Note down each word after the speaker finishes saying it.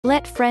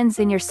Let friends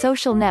in your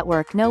social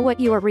network know what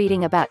you are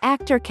reading about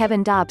actor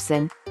Kevin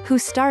Dobson, who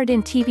starred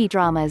in TV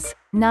dramas,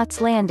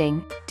 Knots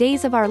Landing,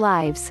 Days of Our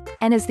Lives,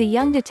 and as the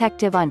young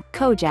detective on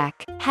Kojak,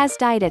 has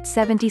died at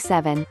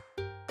 77.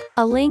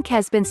 A link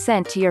has been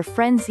sent to your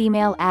friend's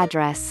email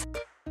address.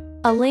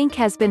 A link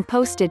has been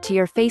posted to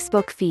your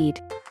Facebook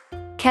feed.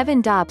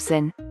 Kevin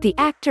Dobson, the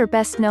actor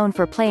best known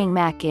for playing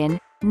Mac in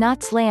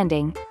Knots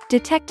Landing,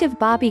 Detective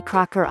Bobby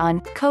Crocker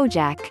on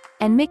Kojak,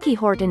 and Mickey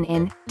Horton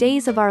in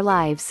Days of Our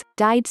Lives,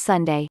 died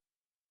Sunday.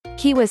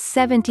 He was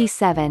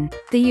 77.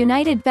 The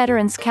United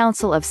Veterans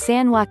Council of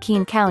San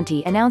Joaquin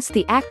County announced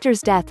the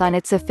actor's death on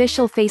its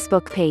official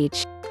Facebook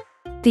page.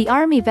 The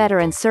Army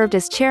veteran served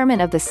as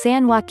chairman of the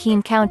San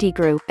Joaquin County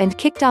Group and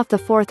kicked off the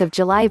 4th of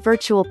July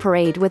virtual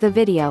parade with a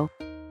video.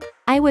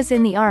 "I was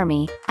in the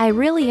Army, I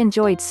really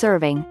enjoyed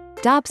serving,"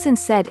 Dobson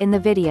said in the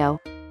video.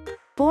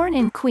 Born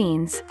in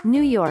Queens,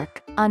 New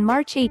York, on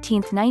March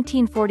 18,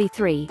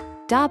 1943,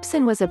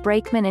 Dobson was a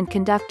brakeman and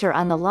conductor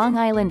on the Long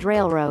Island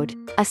Railroad,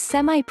 a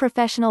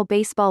semi-professional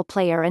baseball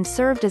player, and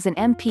served as an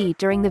MP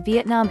during the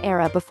Vietnam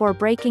era before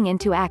breaking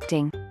into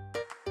acting.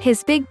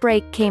 His big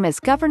break came as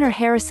Governor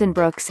Harrison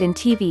Brooks in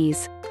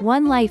TV's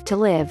One Life to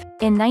Live,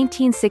 in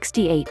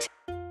 1968.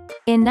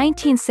 In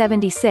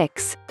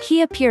 1976,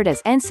 he appeared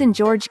as Ensign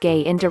George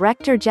Gay in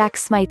director Jack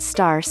Smite's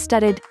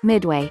star-studded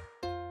Midway.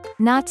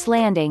 Knots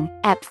Landing,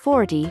 at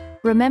 40,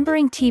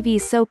 remembering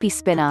TV's soapy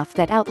spin-off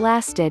that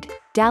outlasted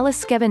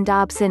Dallas. Kevin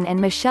Dobson and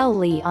Michelle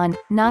Lee on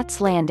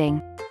Knots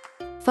Landing.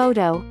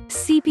 Photo,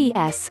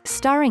 CBS.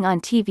 Starring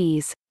on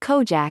TV's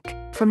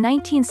Kojak, from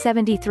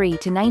 1973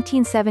 to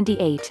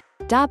 1978,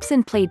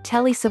 Dobson played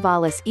Telly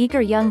Savalas'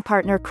 eager young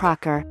partner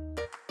Crocker.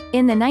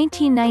 In the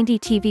 1990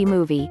 TV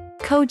movie,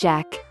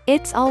 Kojak,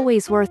 It's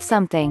Always Worth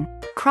Something,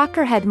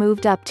 Crocker had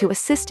moved up to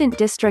assistant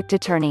district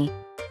attorney.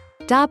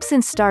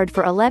 Dobson starred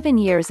for 11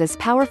 years as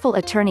powerful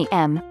attorney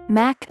M.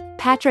 Mac.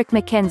 Patrick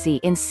Mackenzie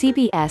in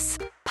CBS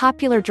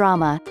popular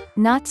drama,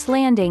 Knots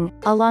Landing,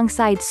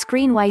 alongside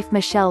screen wife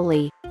Michelle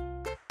Lee.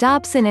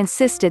 Dobson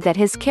insisted that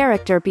his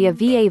character be a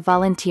VA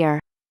volunteer.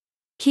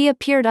 He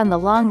appeared on the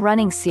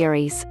long-running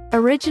series,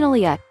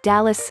 originally a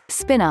Dallas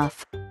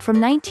spin-off,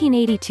 from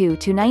 1982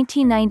 to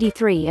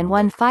 1993, and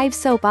won 5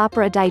 Soap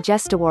Opera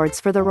Digest Awards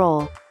for the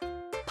role.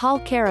 Paul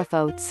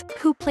Carafotes,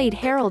 who played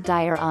Harold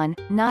Dyer on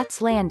Knots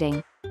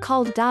Landing,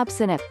 called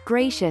Dobson a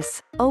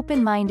gracious,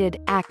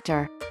 open-minded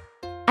actor.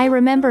 "I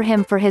remember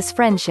him for his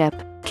friendship,"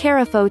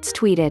 Carafotes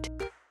tweeted.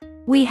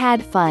 "We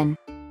had fun."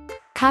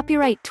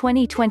 Copyright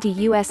 2020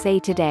 USA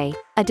Today,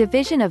 a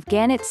division of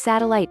Gannett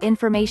Satellite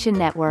Information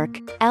Network,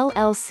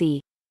 LLC.